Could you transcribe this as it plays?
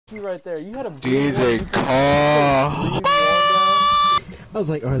you right there. You had a DJ Call. I was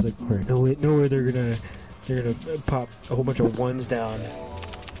like, alright, no way, they're gonna pop a whole bunch of ones down.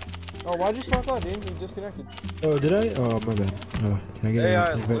 Oh, why'd you start out, Dean? You disconnected. Oh, did I? Oh, my bad. Can I get AI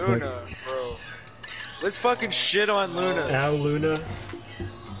an invite back? Luna, bro. Let's fucking shit on Luna. Al Luna.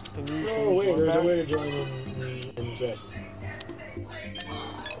 Oh, wait, there's a way to join in Zed.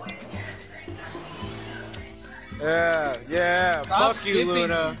 Yeah. Stop Fuck you, skipping.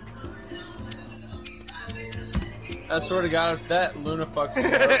 Luna. I swear to God, if that Luna fucks me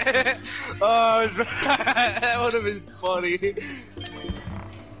up. Oh, that would have been funny.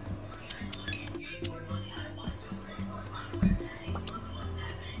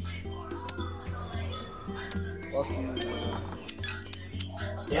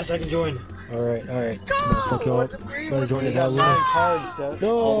 Yes, I can join. Alright. Fuck y'all up. Better join this Al 9 Luna. cards, Steph.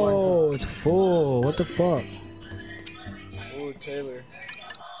 No, it's full. What the fuck? Oh, Taylor.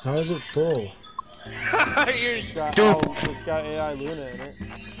 How is it full? You're It's got, stupid. it's got AI Luna in it.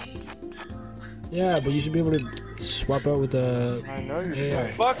 Yeah, but you should be able to swap out with the I know you AI.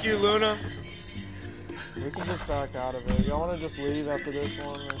 should. Fuck you, Luna. We can just back out of it. Y'all want to just leave after this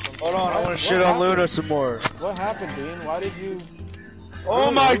one or something? Hold on, I want to What shit on happened? Luna some more. What happened, Dean? Why did you...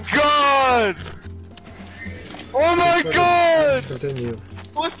 Oh my god! Oh my god! Let's continue.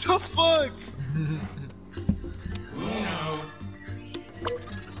 What the fuck?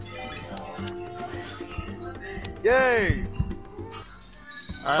 Yay!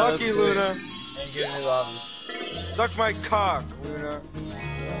 Alright, Fuck you, Luna. And get in the lobby. Suck my cock, Luna.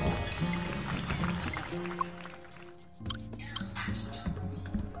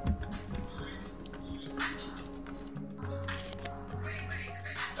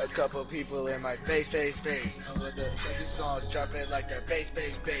 A couple people in my face. With the this song dropping like a bass.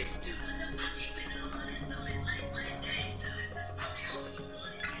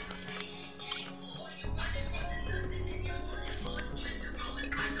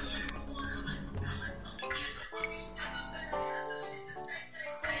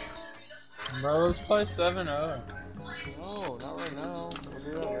 Bro, let's play 7-0. No, not right now. We'll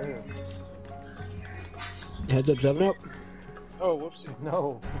do that later. Heads up, 7 up. Oh, whoopsie.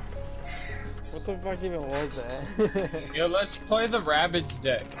 No. What the fuck even was that? Yo, let's play the Rabbids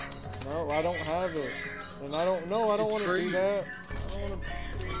deck. No, I don't have it. And I don't know, I don't It's want to free. do that. I don't want to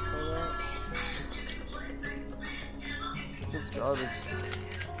play that. It's garbage.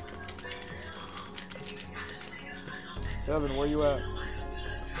 Devin, where you at?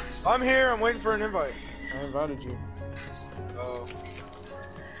 I'm here, I'm waiting for an invite. I invited you. Oh.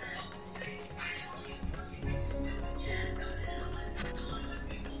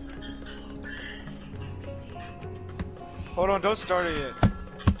 Hold on, don't start it yet.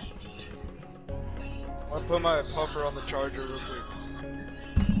 I'm gonna put my puffer on the charger real quick.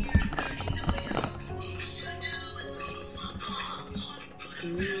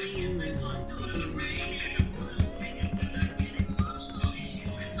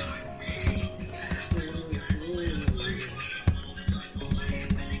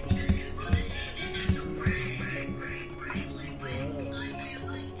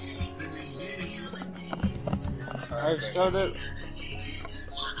 I've started.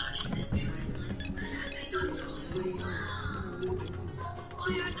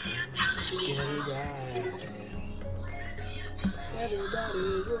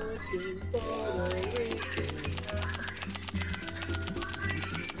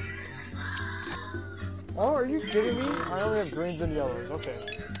 Oh, are you kidding me? I only have greens and yellows. Okay.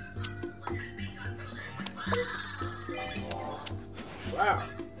 Wow.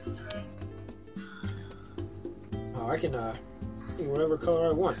 Oh, I can pick whatever color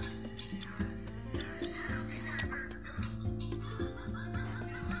I want.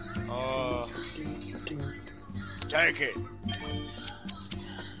 Take it.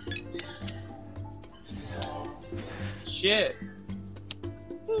 Shit.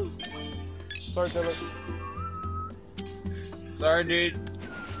 Sorry, Taylor. Sorry, dude.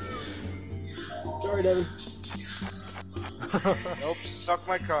 Sorry, Devin. Nope, suck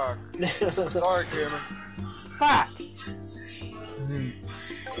my cock. Sorry, Cameron. Fuck!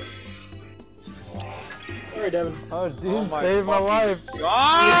 Sorry, Devin. Oh, dude, Oh my saved my fucking life.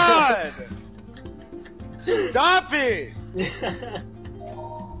 God! Stop it!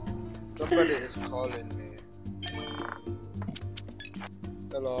 Somebody is calling me.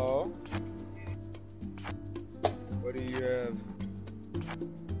 Hello? What do you have?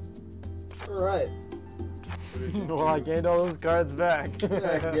 Alright. Well, I gained all those cards back. Give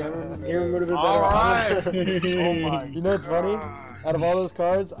him would have been better. Alright. Oh my. You know what's funny? Out of all those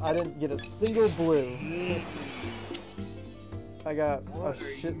cards, I didn't get a single blue. I I got a What are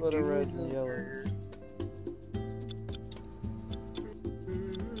you shitload of reds doing and yellows.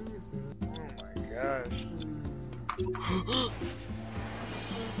 Oh my gosh.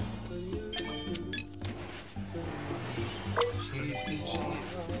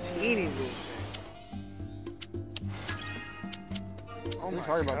 Teeny little thing. Oh What are you my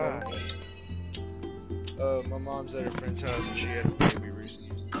talking about, god. My mom's at her friend's house and she had a baby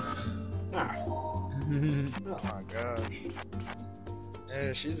recently. Ah. Oh my gosh.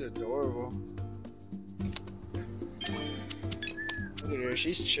 Yeah, she's adorable. Look at her,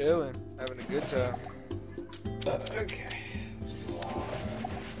 she's chilling, having a good time. Okay.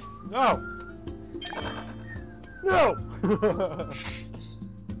 No! No!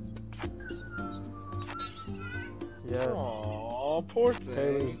 Yes. Aww, poor thing.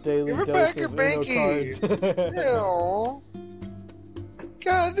 Taylor's daily Give her dose back your of Uno Banky. cards. Aww.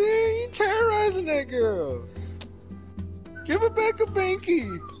 God dang, you terrorizing that girl. Give her back a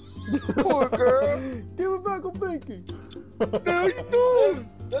Banky. Poor girl. Give it back a Banky. Now you doing?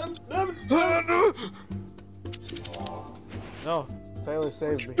 No, Taylor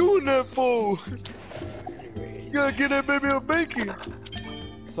saved me. Doing that fool. You gotta get that baby a Banky.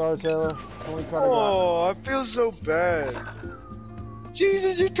 Sorry, Taylor. It's the only card I got. Oh, I feel so bad.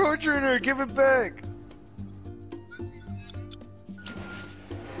 Jesus, you're torturing her. Give it back.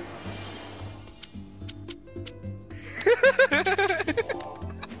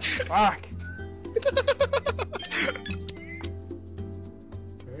 Fuck!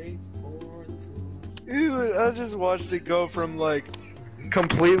 Ew, I just watched it go from like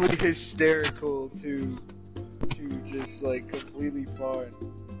completely hysterical to just like completely fine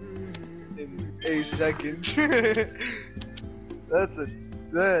in a second.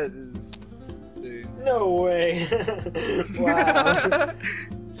 That is, dude. No way. Wow.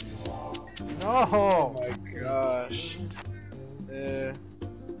 No! Oh my gosh. Yeah.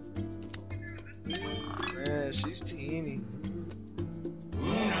 Man, she's teeny.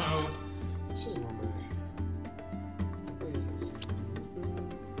 This is not bad.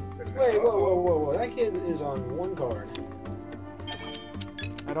 Wait, whoa. That kid is on one card.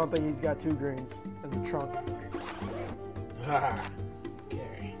 I don't think he's got 2 greens in the trunk. Ah.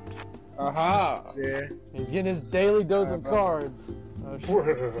 Okay. Aha! Yeah. He's getting his daily dose of cards. Oh, shit.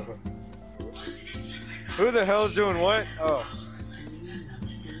 Who the hell's doing what? Oh.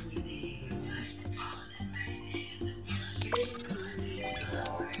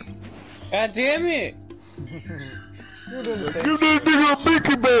 God damn it! You're doing the same Give that nigga a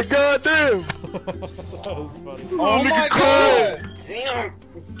Mickey back, goddamn! That was funny. Oh nigga my cold. god! Damn.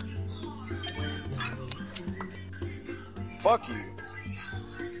 Fuck you.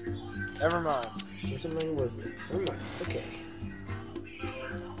 Never mind. There's something worth it. Never mind. Okay.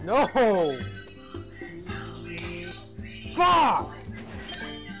 No! Fuck!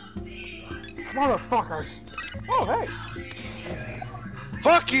 Motherfuckers! Oh, hey!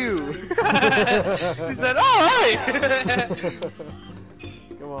 Fuck you! He said, alright!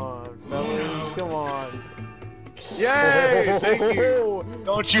 Come on, fellas, come on. Yay! Thank you!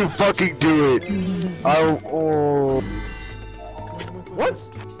 Don't you fucking do it! Oh. What?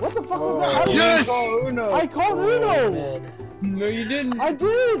 What the fuck was that? How did Yes! I called Uno! Man. No, you didn't. I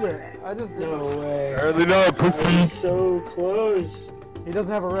did! I just did. No way. Early now, I pussy. was so close. He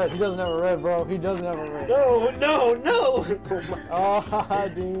doesn't have a red. He doesn't have a red, bro. He doesn't have a red. No. Oh my. Oh,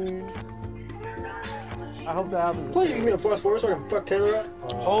 dude. I hope that happens. Please give me a +4 so I can fuck Taylor up.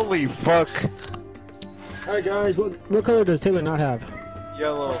 Holy fuck. Alright guys, what color does Taylor not have?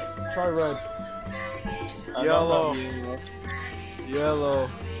 Yellow. Try red. Yellow. Yellow.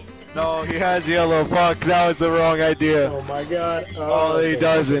 No, he has yellow. Fuck, that was the wrong idea. Oh my god. Oh, he okay.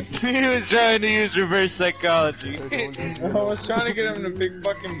 doesn't. He was trying to use reverse psychology. I was trying to get him to pick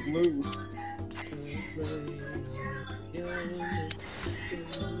fucking blue.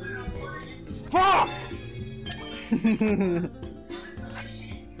 Fuck!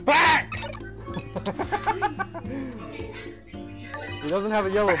 Back! He doesn't have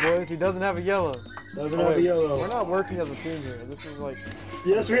a yellow, boys. He doesn't have a yellow. Doesn't Oh, have a wait. yellow. We're not working as a team here. This is like...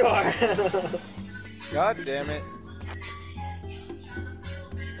 Yes, we are. God damn it.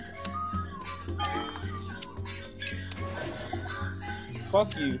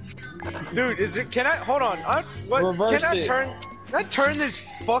 Fuck you. Dude, is it? Can I? Hold on. Reverse can I it. turn? Can I turn this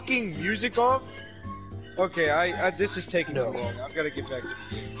fucking music off? Okay, this is taking too No. long. I've got to get back to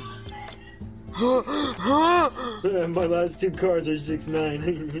the game. My last 2 cards are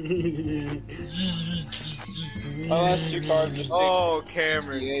 6-9. My last 2 cards are 6. Oh,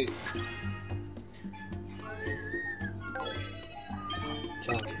 Cameron. 68.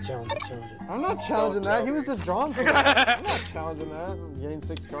 Challenge. Challenge it. I'm not challenging that. He was just drawn for it. I'm not challenging that. Gain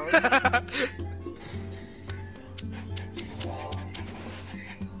 6 cards.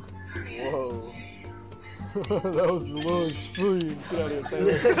 Whoa. That was a little extreme. Get out of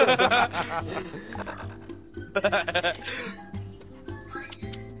here, Taylor.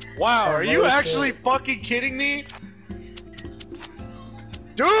 Wow, are you actually fucking kidding me?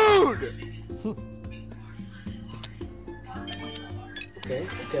 Dude!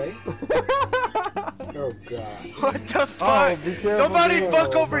 Okay. Oh god. What the Oh, fuck? be careful, Somebody dude. fuck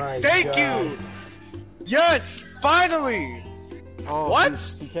Oh over. my Thank God. you! Yes! Finally! Oh, What?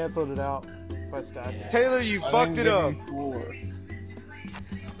 He canceled it out by stacking. Taylor, you fucked it up.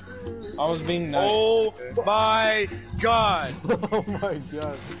 I was being nice. Oh my god. Oh my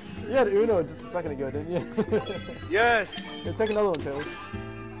god. You had Uno just a second ago, didn't you? Yes! Here, take another one, Taylor.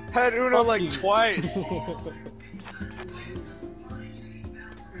 Had Uno Fuck like you. twice.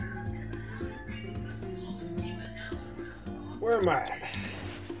 Where am I?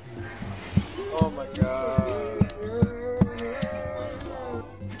 Oh my god.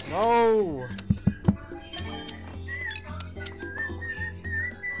 No!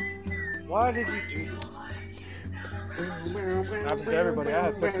 Why did you do this? Happens to everybody. I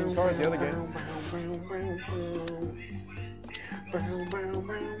had 15 cards the other game.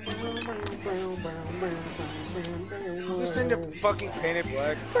 This thing to fucking paint it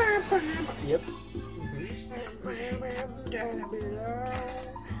black. Yep.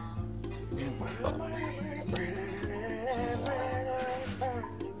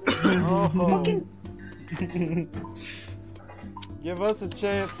 Oh. Give us a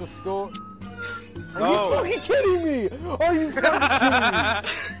chance to score. Are No. you fucking kidding me? Are you fucking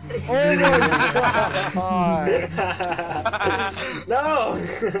kidding me? Oh my god! No!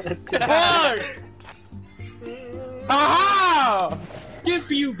 Fuck! Aha! Skip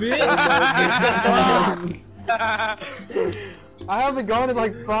you, bitch! I haven't gone in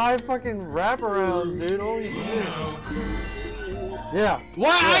like 5 fucking wraparounds, dude. Holy shit. Yeah.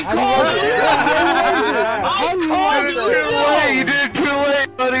 What? I How do you called like it! that? I called it! You did it too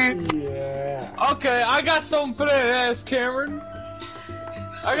late, buddy! Yeah. Okay, I got something for that ass, Cameron.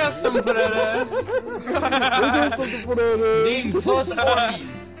 I got something for that ass. We're doing something for that, Dean, plus 40.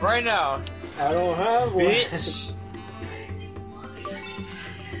 Right now. I don't have one. Bitch.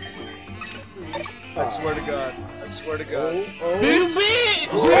 I swear to God. I swear to God. You bitch!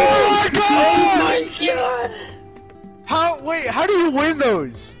 Oh my god! my god! How do you win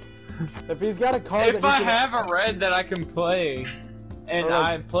those? If he's got a card If that I he can... have a red that I can play, and Or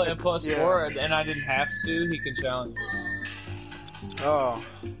I play a plus yeah. 4, and I didn't have to, he can challenge me. Oh.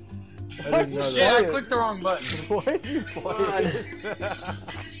 I didn't know Shit, I that. clicked the wrong button. Why'd you play it?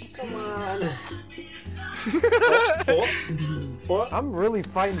 Come on. I'm really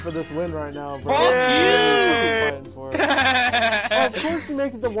fighting for this win right now, bro. Fuck I'm you! really fighting for it. Oh, of course you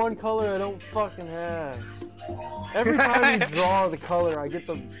make it the one color I don't fucking have. Every time you draw the color, I get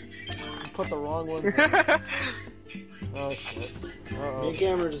the put the wrong one. Oh shit. Me Uh and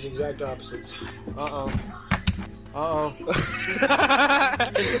Cameron are just exact opposites. oh.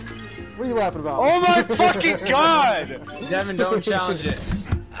 What are you laughing about? Oh my fucking god! Devin, don't challenge it.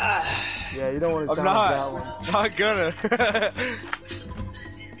 Yeah, you don't want to I'm challenge that one. not gonna.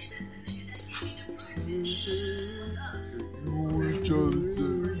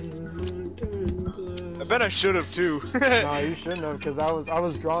 I bet I should have too. No, you shouldn't have, because I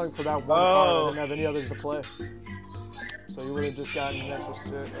was drawing for that one card. I didn't have any others to play. So you would have just gotten an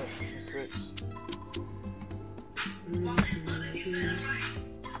extra 6.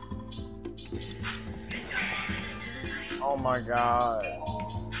 Oh my god.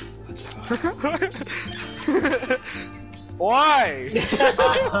 Why? Every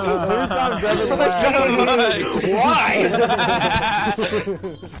time Devin Why?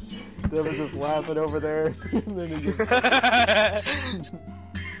 Devin just laughing over there. And then he just, oh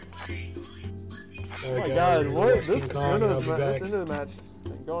my god, what? This end of the match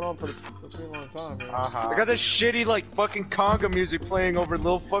been going on for a pretty long time, man. I got this shitty like fucking conga music playing over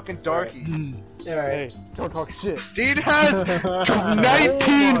Lil fucking Darky. Hey, don't talk shit. Dude has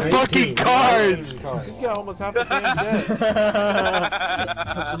 19 fucking cards. You got almost half the damn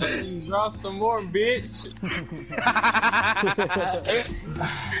deck. Draw some more, bitch.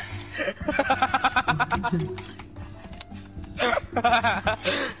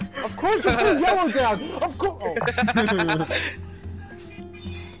 Of course you put yellow down! Of course! Oh.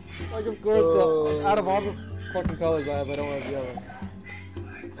 Like, of course, out of all the fucking colors I have, I don't have yellow.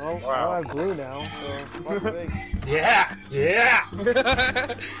 Well, I don't have blue now, so fuck's sake. Yeah! Yeah!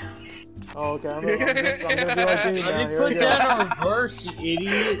 Oh, okay. I'm gonna be like Dean now. Let me Here put we go. down a reverse, you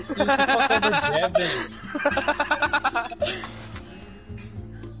idiot. See what the fuck over Devin.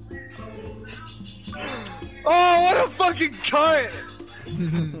 Oh, what a fucking cunt!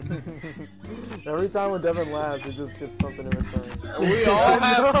 Every time when Devin laughs, he just gets something in return. We all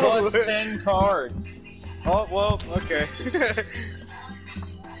have No. plus 10 cards. Oh, well, okay.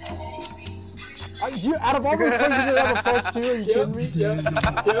 Out of all those things, you did have a plus 2, are you kidding me?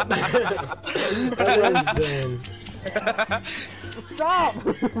 Stop!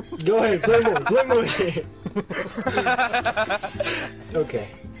 Go ahead, play more. Okay.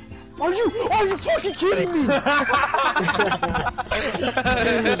 Are you fucking kidding me? What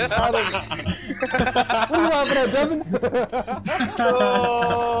are you laughing at, Devin?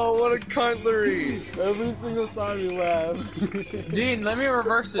 Oh, what a cutlery! Every single time he laughs. Dean, let me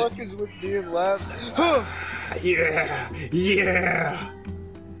reverse What it. the fuck is with being laughed? Yeah. Yeah.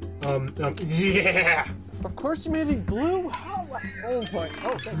 Of course you made it blue? How? Oh my.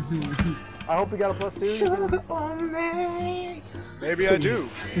 Oh, thanks. I hope you got a plus 2. Sugar on me. Maybe I do.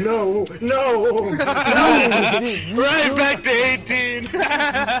 No. Right back to 18! Still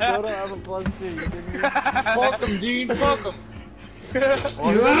don't have a plus 2, you kidding me? Fuck him, Dean, fuck him.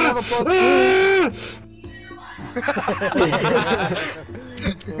 Well, he doesn't have a plus 2.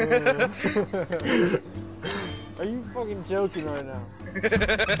 Are you fucking joking right now?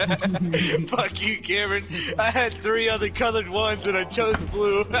 Fuck you, Cameron. I had 3 other colored ones and I chose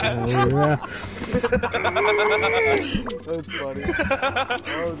blue. That's funny.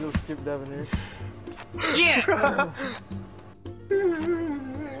 I'll just skip Devin here. Shit! Well,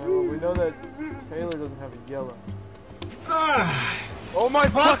 we know that Taylor doesn't have a yellow. Oh my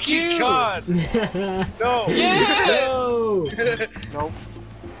fucking god! No! Yes! Nope.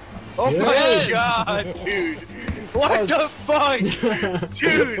 Oh Yes. my god, dude! What the fuck?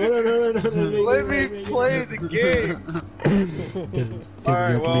 Dude! Let me play the game!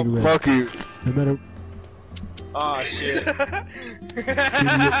 Alright, well, fuck you. No matter. Aw, shit.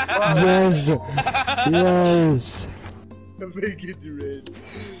 Yes. Make it red.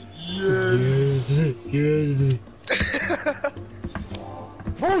 Yes.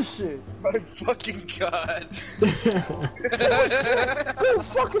 Bullshit! My fucking god. Oh,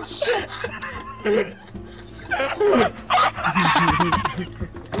 fucking shit!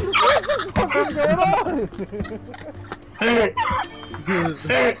 What's going on?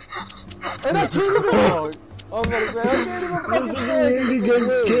 And I can't even walk. I was about to say, I can't even fucking say.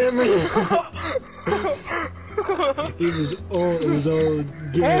 Against Cameron. It was all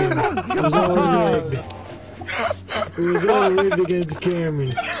game. It was all rigged. It was all rigged against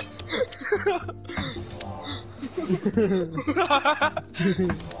Cameron.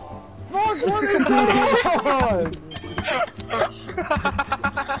 Fuck, what is going on?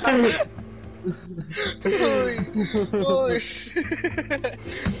 Holy shit.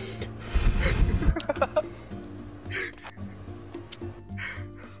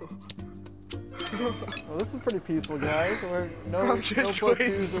 Well, this is pretty peaceful, guys. We're no I'm just plus waiting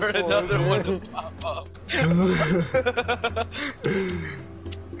twos for or fours another here. one to pop up.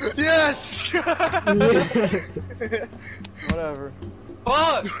 Yes! Whatever.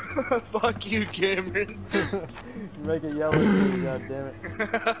 Fuck! Fuck you, Cameron. You make it yellow too, god damn it.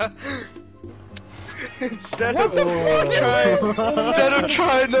 Instead What of the fuck?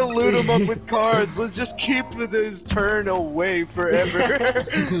 trying to loot him up with cards, let's just keep his turn away forever.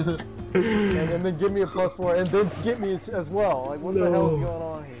 And then give me a plus 4, and then skip me as well. Like, what the hell is going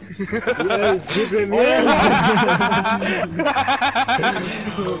on here? Yes, give him yes.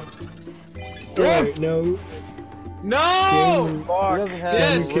 Alright, no. No! He doesn't have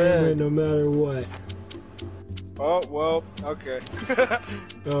Yes. any Cameron, red. no matter what. Oh, well, okay.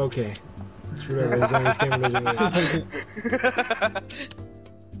 Okay. It's whatever, as long as Cameron doesn't win.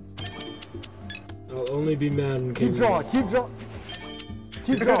 I'll only be mad when Keep Cameron drawing, keep drawing.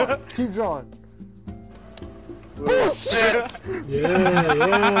 Keep drawing, keep drawing. Bullshit!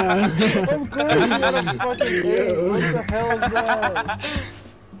 Yeah. Of course you got a fucking 8. What the hell is that?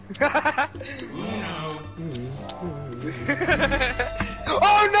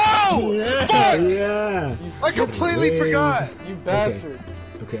 Oh no! Fuck! Yeah. You I completely Wins. forgot! You bastard.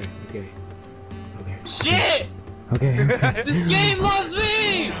 Okay. Shit! Okay. This game loves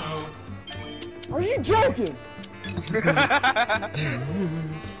me! Are you joking?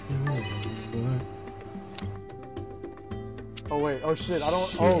 Oh wait, oh shit, I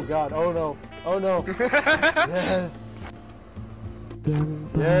don't, oh god, oh no, oh no. Yes.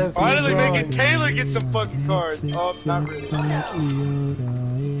 Yes. Finally keep making drawing. Taylor get some fucking cards. Oh, not really.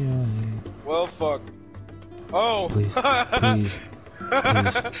 Well, fuck. Oh. Please.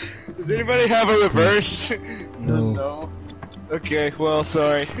 Does anybody have a reverse? No. No. Okay, well,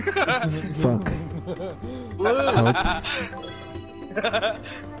 sorry. Fuck.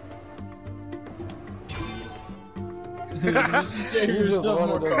 Just gave You just yourself more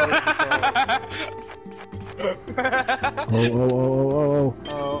wanted to cards. Oh.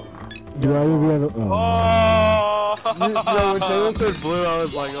 Oh. Do I really have a... Oh. No, when Taylor said blue, I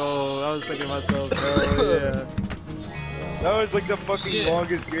was like, oh, I was thinking to myself, oh yeah. That was like the fucking Shit.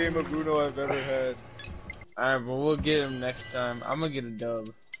 longest game of Uno I've ever had. Alright, but we'll get him next time. I'm gonna get a dub.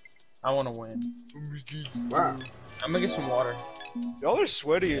 I wanna win. Wow. I'm gonna get some water. Y'all are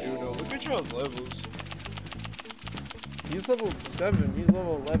sweaty at Uno. Look at y'all's levels. He's level 7, he's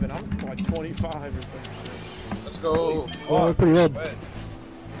level 11, I'm like 25 or some shit. Let's go. Oh, that's pretty red. What?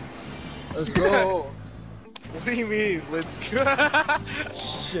 Let's go. What do you mean? Let's go.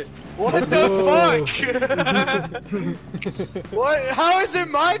 Shit. What Let's the go. fuck? What? How is it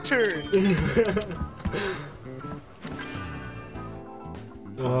my turn?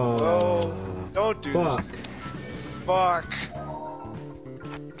 Oh. Well, don't do Fuck. this. Fuck.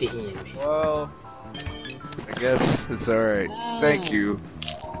 Damn it. Well, I guess it's alright. Thank you.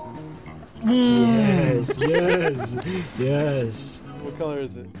 Yes, yes, yes. What color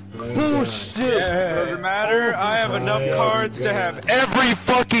is it? Oh, shit! Doesn't matter. I have enough Oh, cards to God. have every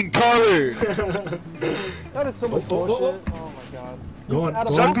fucking color. That is so much Oh, oh, oh, bullshit. Oh my god. Go on. Out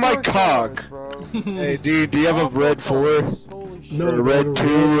of go on. Suck my all four cock. colors, bro. Hey, dude, do you have a red 4? Holy shit. No, Or a red no,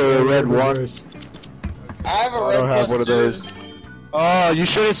 2 or a red 1? reverse. I have a I red don't have plus one of 2. those. Oh, you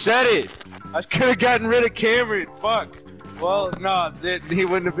should have said it. I could have gotten rid of Cameron. Fuck. Well, no, he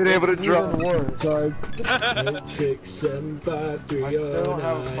wouldn't have been able to This is draw. even worse. Card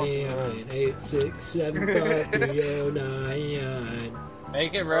 8675309. 8675309.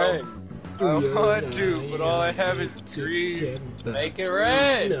 Make it red. I want to, but all I have is green. Make it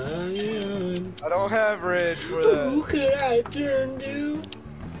red. I don't have red for Who that. could I turn to?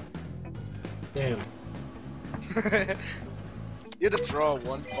 Damn. You had to draw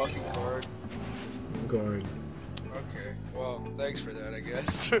one fucking card. One card. Okay, well, thanks for that, I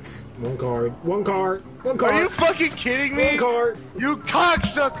guess. One card. One card. One card. Are you fucking kidding me? One card. You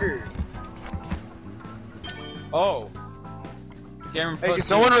cocksucker! Oh. Cameron Hey, plus can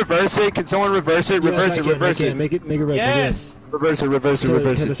someone reverse it? Can someone reverse it? Reverse it, reverse it. Make it red. Yes. Reverse it, reverse it,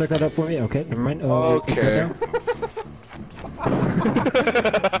 reverse Can you it. check that up for me? Okay, never mind. Okay.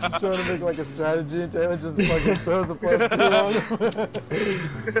 Trying to make like a strategy and Taylor just fucking throws a plus 2 on him.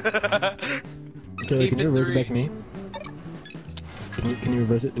 Taylor, Keep can you it reverse it 3. back to me? Can you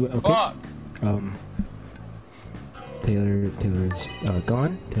reverse it? Okay. Fuck. Taylor's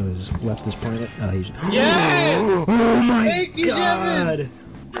gone. Taylor's left this planet. He's Yes! Oh my Thank you, god! Devin.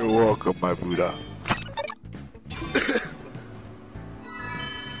 You're welcome, my Buddha.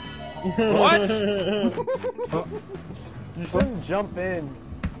 What? You shouldn't jump in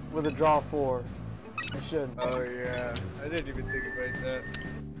with a draw 4. You shouldn't. Oh yeah, I didn't even think about that.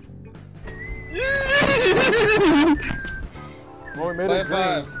 Well, we made Play it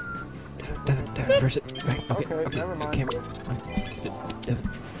green. 5. Devin, reverse it. Right, okay, Okay, never mind. Cameron. Devin.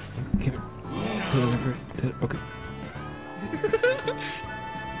 Cameron. Taylor, reverse. Okay.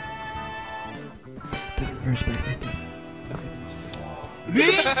 Devin, reverse back. Okay.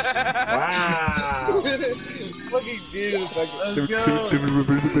 Bitch! Wow! Fucking dude, Let's go.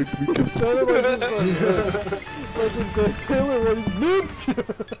 Sounded like this, like Taylor ready bitch!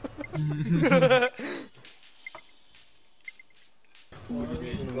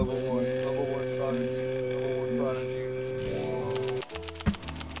 Level 1 prodigy.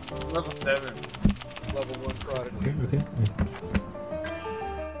 Level 7. Level 1 prodigy. Okay.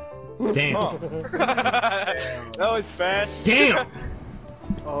 Damn. Oh. That was fast. Damn!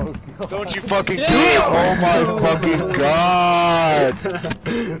 Oh god. Don't you fucking do Damn. it! Oh my fucking god!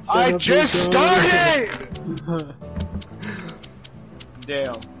 I just started!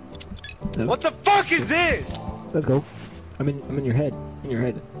 Damn. What the fuck is this? Let's go. I'm in your head. In your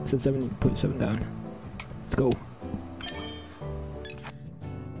head. I said 7, you put 7 down. Let's go.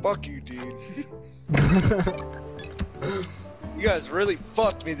 Fuck you, dude. You guys really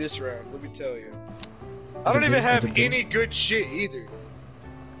fucked me this round, let me tell you. I don't even have any good shit either.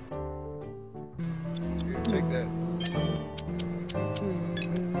 Here, take that.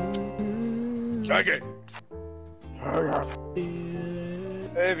 Take it!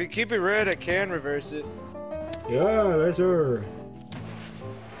 Hey, if you keep it red, I can reverse it. Yeah, that's her.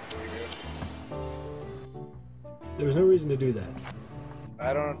 There was no reason to do that.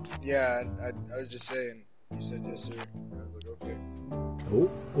 I don't. Yeah, I was just saying. You said yes, sir. I was like, okay.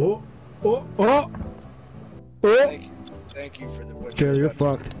 Oh. Thank you. Thank you for the butcher. Taylor, you're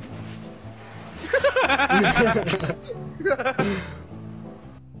fucked.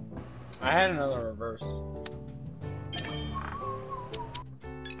 I had another reverse.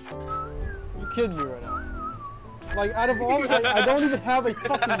 You kidding me right now? Like, out of all, I don't even have a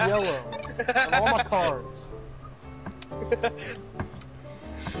fucking yellow on all my cards.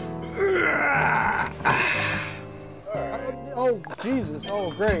 Oh, Jesus.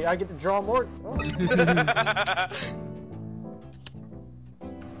 Oh, great. I get to draw more. Oh.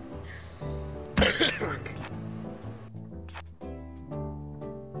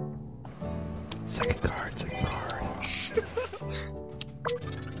 Second card.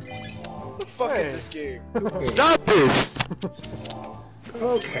 What the fuck is this game? Stop this!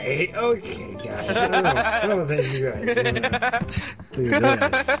 Okay, guys. I don't think you guys wanna do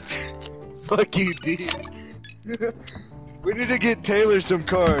this. Fuck you, D. We need to get Taylor some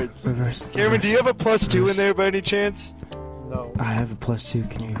cards. Cameron, do you have a +2 in there by any chance? No. I have a +2.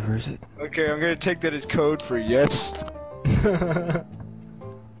 Can you reverse it? Okay, I'm gonna take that as code for yes.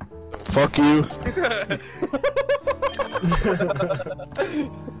 Fuck you.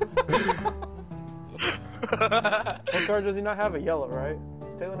 What card does he not have? A yellow, right?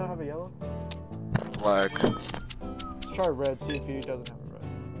 Does Taylor not have a yellow? Black. Let's try red, see if he doesn't have a red.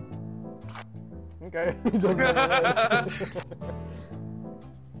 Okay, he doesn't have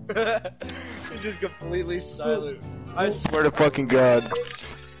a red. He's just completely silent. I swear to fucking God.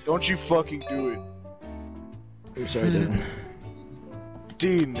 Don't you fucking do it. Oops, I didn't.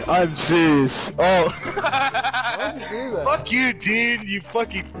 Dean, I'm serious. Oh. Why'd you do that? Fuck you, Dean, you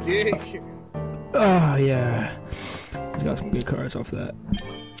fucking dick. Oh, yeah. He's got some good cards off that.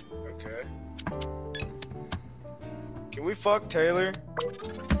 Okay. Can we fuck Taylor?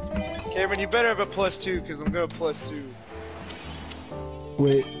 Cameron, you better have a +2, because I'm gonna +2.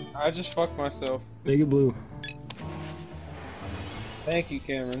 Wait, I just fucked myself. make it blue. Thank you,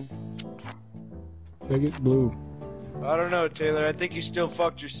 Cameron. Make it blue. I don't know, Taylor, I think you still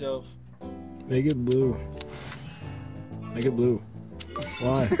fucked yourself. Make it blue. Make it blue.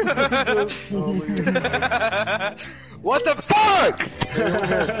 Why? What the fuck?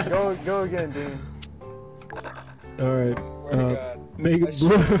 Go again, Dean. Alright. Swear to God. Make I it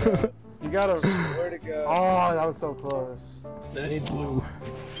swear blue. to God. You gotta. Swear to God. Oh, that was so close. I need blue.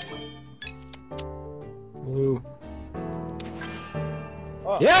 Blue.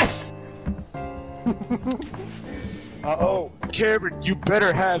 Oh. Yes! Oh, Cameron, you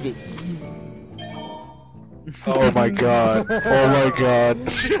better have it. Oh my God. Oh my God.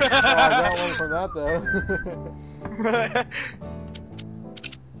 Oh, I got one from that though.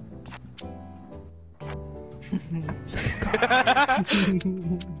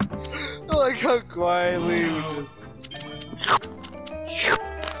 I like how quietly we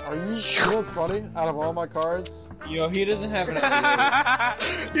Are you know what's funny? Out of all my cards, Yo, he doesn't have an idea.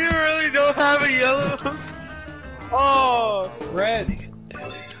 just... You really don't have a yellow? Oh! Red.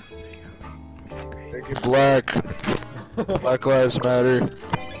 Make it black. Black Lives Matter.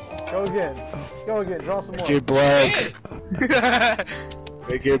 go again. Go again. Draw some more. Make it black.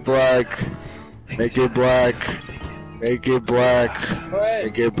 Make it black. Make it black. Make it black. Red.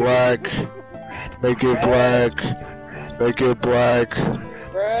 Make it black. Make it black. Make it black.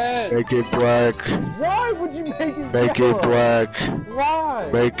 Red. Make it black. Why would you make it Make yellow? it black. Why?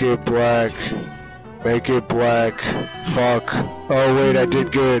 Make it black. Make it black. Fuck. Oh wait, I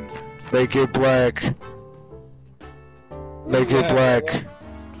did good. Make it black. Make it black.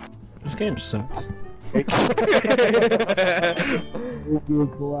 This game sucks. Make it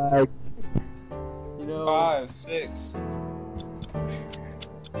black. You know. 5, 6.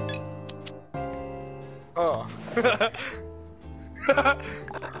 Oh.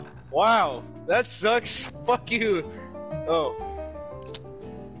 Wow, that sucks. Fuck you. Oh.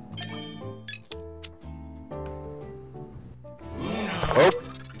 Oh.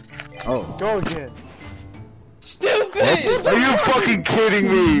 Oh. Go again. Stupid! Are you fucking kidding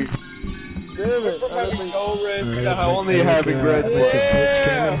me? Damn it. I don't think- No red. only having red That's a Yeah. pitch,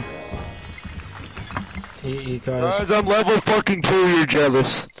 Cameron. He caused... Guys, I'm level fucking 2, you're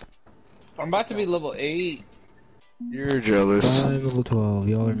jealous. I'm about to be level 8. You're jealous. I'm level 12.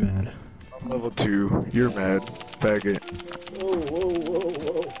 Y'all are mad. I'm level 2. You're mad. Faggot.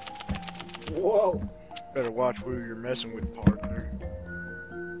 Whoa. Better watch who you're messing with, partner.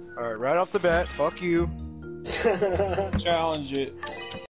 Alright, right off the bat, fuck you. Challenge it.